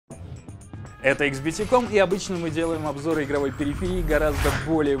Это iXBT.com, и обычно мы делаем обзоры игровой периферии гораздо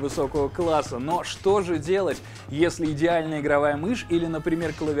более высокого класса. Но что же делать, если идеальная игровая мышь или,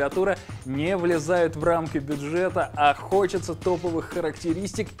 например, клавиатура не влезают в рамки бюджета, а хочется топовых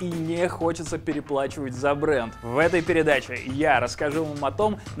характеристик и не хочется переплачивать за бренд? В этой передаче я расскажу вам о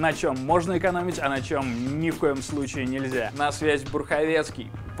том, на чем можно экономить, а на чем ни в коем случае нельзя. На связь Бурховецкий.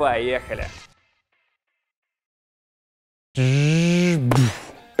 Поехали!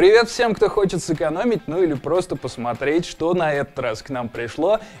 Привет всем, кто хочет сэкономить, ну или просто посмотреть, что на этот раз к нам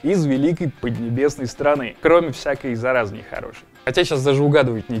пришло из великой поднебесной страны, кроме всякой заразы нехорошей. Хотя сейчас даже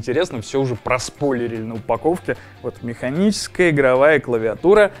угадывать неинтересно, все уже проспойлерили на упаковке. Вот механическая игровая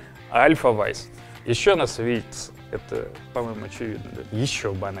клавиатура Alfawise. Еще она светится. Это, по-моему, очевидно. Да?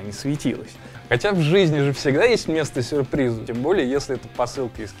 Еще бы она не светилась. Хотя в жизни же всегда есть место сюрпризу. Тем более, если это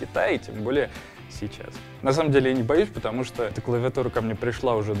посылка из Китая, тем более сейчас. На самом деле я не боюсь, потому что эта клавиатура ко мне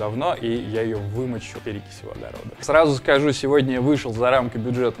пришла уже давно, и я ее вымочу перекисью водорода. Сразу скажу, сегодня я вышел за рамки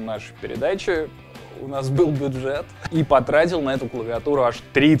бюджета нашей передачи. У нас был бюджет, и потратил на эту клавиатуру аж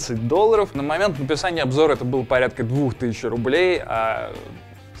 $30. На момент написания обзора это было порядка 2000 рублей, а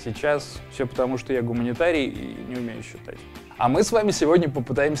сейчас все потому, что я гуманитарий и не умею считать. А мы с вами сегодня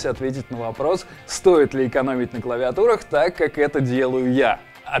попытаемся ответить на вопрос, стоит ли экономить на клавиатурах так, как это делаю я.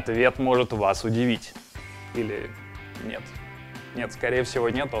 Ответ может вас удивить. Или нет. Нет, скорее всего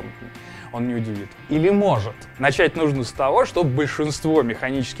нет, он не удивит. Или может. Начать нужно с того, что большинство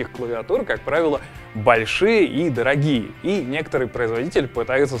механических клавиатур, как правило, большие и дорогие. И некоторые производители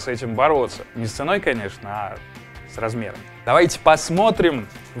пытаются с этим бороться. Не с ценой, конечно, а с размером. Давайте посмотрим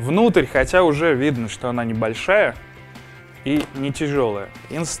внутрь, хотя уже видно, что она небольшая и не тяжелая.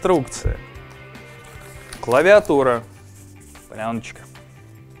 Инструкция. Клавиатура. Пленочка.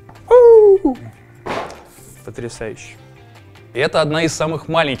 Потрясающе. И это одна из самых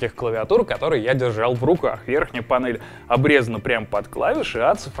маленьких клавиатур, которые я держал в руках. Верхняя панель обрезана прямо под клавиши,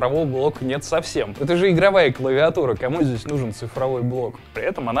 а цифрового блока нет совсем. Это же игровая клавиатура, кому здесь нужен цифровой блок? При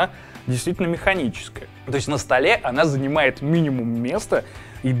этом она действительно механическая. То есть на столе она занимает минимум места,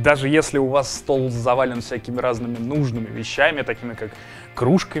 и даже если у вас стол завален всякими разными нужными вещами, такими как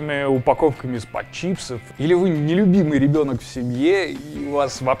кружками, упаковками из-под чипсов, или вы нелюбимый ребенок в семье, и у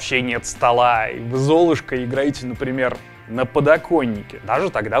вас вообще нет стола, и вы Золушка играете, например, на подоконнике, даже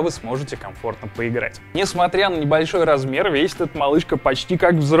тогда вы сможете комфортно поиграть. Несмотря на небольшой размер, весит эта малышка почти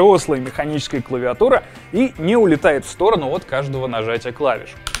как взрослая механическая клавиатура и не улетает в сторону от каждого нажатия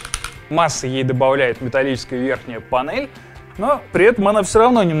клавиш. Массы ей добавляет металлическая верхняя панель, но при этом она все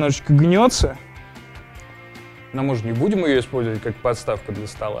равно немножечко гнется. Но мы же не будем ее использовать как подставку для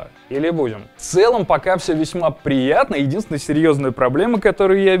стола. Или будем? В целом, пока все весьма приятно. Единственная серьезная проблема,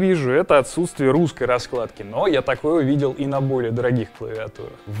 которую я вижу, это отсутствие русской раскладки. Но я такое видел и на более дорогих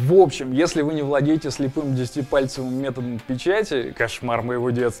клавиатурах. В общем, если вы не владеете слепым 10-пальцевым методом печати, кошмар моего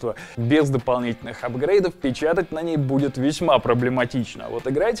детства, без дополнительных апгрейдов, печатать на ней будет весьма проблематично. А вот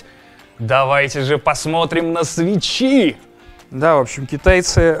играть... Давайте же посмотрим на свечи! Да, в общем,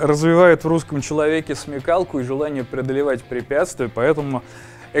 китайцы развивают в русском человеке смекалку и желание преодолевать препятствия, поэтому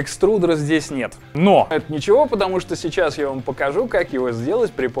экструдера здесь нет. Но это ничего, потому что сейчас я вам покажу, как его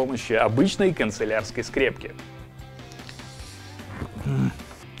сделать при помощи обычной канцелярской скрепки.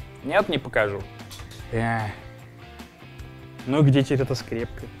 Нет, не покажу. Ну где теперь эта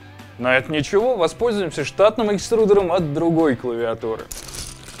скрепка? Но это ничего, воспользуемся штатным экструдером от другой клавиатуры.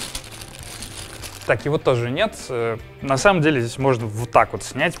 Так, его тоже нет. На самом деле здесь можно вот так вот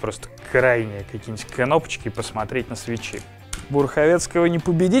снять, просто крайние какие-нибудь кнопочки и посмотреть на свечи. Бурховецкого не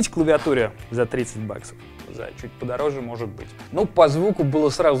победить в клавиатуре за $30. За чуть подороже может быть. Ну, по звуку было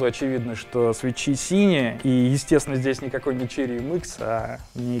сразу очевидно, что свечи синие, и, естественно, здесь никакой не Cherry MX, а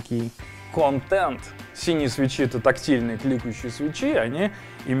некий контент. Синие свечи — это тактильные кликающие свечи, они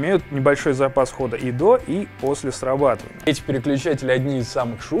имеют небольшой запас хода и до, и после срабатывания. Эти переключатели одни из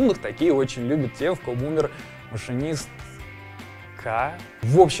самых шумных, такие очень любят те, в ком умер машинист К.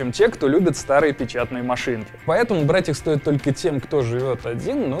 В общем, те, кто любит старые печатные машинки. Поэтому брать их стоит только тем, кто живет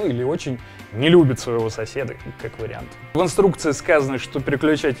один, ну или очень не любит своего соседа, как вариант. В инструкции сказано, что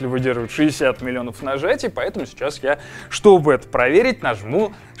переключатель выдерживает 60 миллионов нажатий, поэтому сейчас я, чтобы это проверить,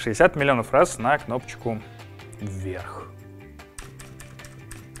 нажму 60 миллионов раз на кнопочку вверх.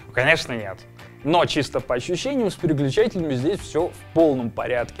 Конечно, нет. Но чисто по ощущениям с переключателями здесь все в полном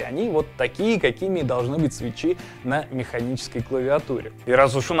порядке. Они вот такие, какими и должны быть свечи на механической клавиатуре. И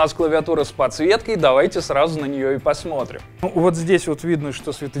раз уж у нас клавиатура с подсветкой, давайте сразу на нее и посмотрим. Ну, вот здесь вот видно,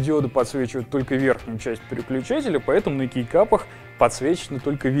 что светодиоды подсвечивают только верхнюю часть переключателя, поэтому на кейкапах подсвечены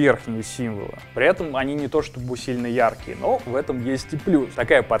только верхние символы. При этом они не то чтобы сильно яркие, но в этом есть и плюс.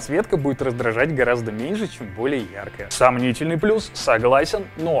 Такая подсветка будет раздражать гораздо меньше, чем более яркая. Сомнительный плюс, согласен,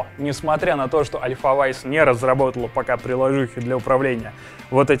 но несмотря на то, что Alfawise не разработала пока приложухи для управления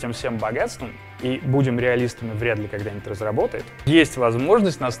вот этим всем богатством, и, будем реалистами, вряд ли когда-нибудь разработает, есть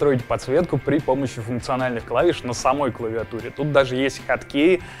возможность настроить подсветку при помощи функциональных клавиш на самой клавиатуре. Тут даже есть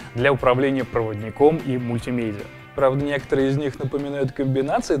хоткеи для управления проводником и мультимедиа. Правда, некоторые из них напоминают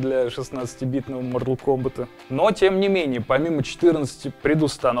комбинации для 16-битного Mortal Kombat. Но, тем не менее, помимо 14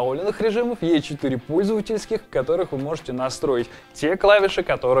 предустановленных режимов, есть 4 пользовательских, в которых вы можете настроить те клавиши,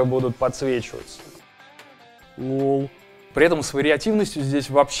 которые будут подсвечиваться. Лол. При этом с вариативностью здесь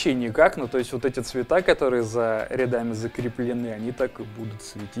вообще никак, ну то есть вот эти цвета, которые за рядами закреплены, они так и будут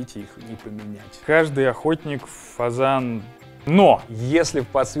светить, и их не поменять. Каждый охотник, фазан. Но если в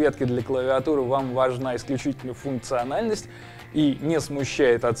подсветке для клавиатуры вам важна исключительно функциональность и не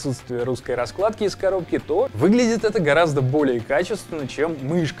смущает отсутствие русской раскладки из коробки, то выглядит это гораздо более качественно, чем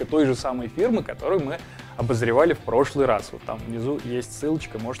мышка той же самой фирмы, которую мы обозревали в прошлый раз. Вот там внизу есть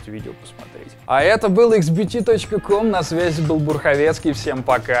ссылочка, можете видео посмотреть. А это был iXBT.com, на связи был Бурховецкий, всем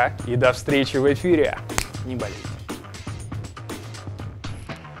пока и до встречи в эфире. Не болейте.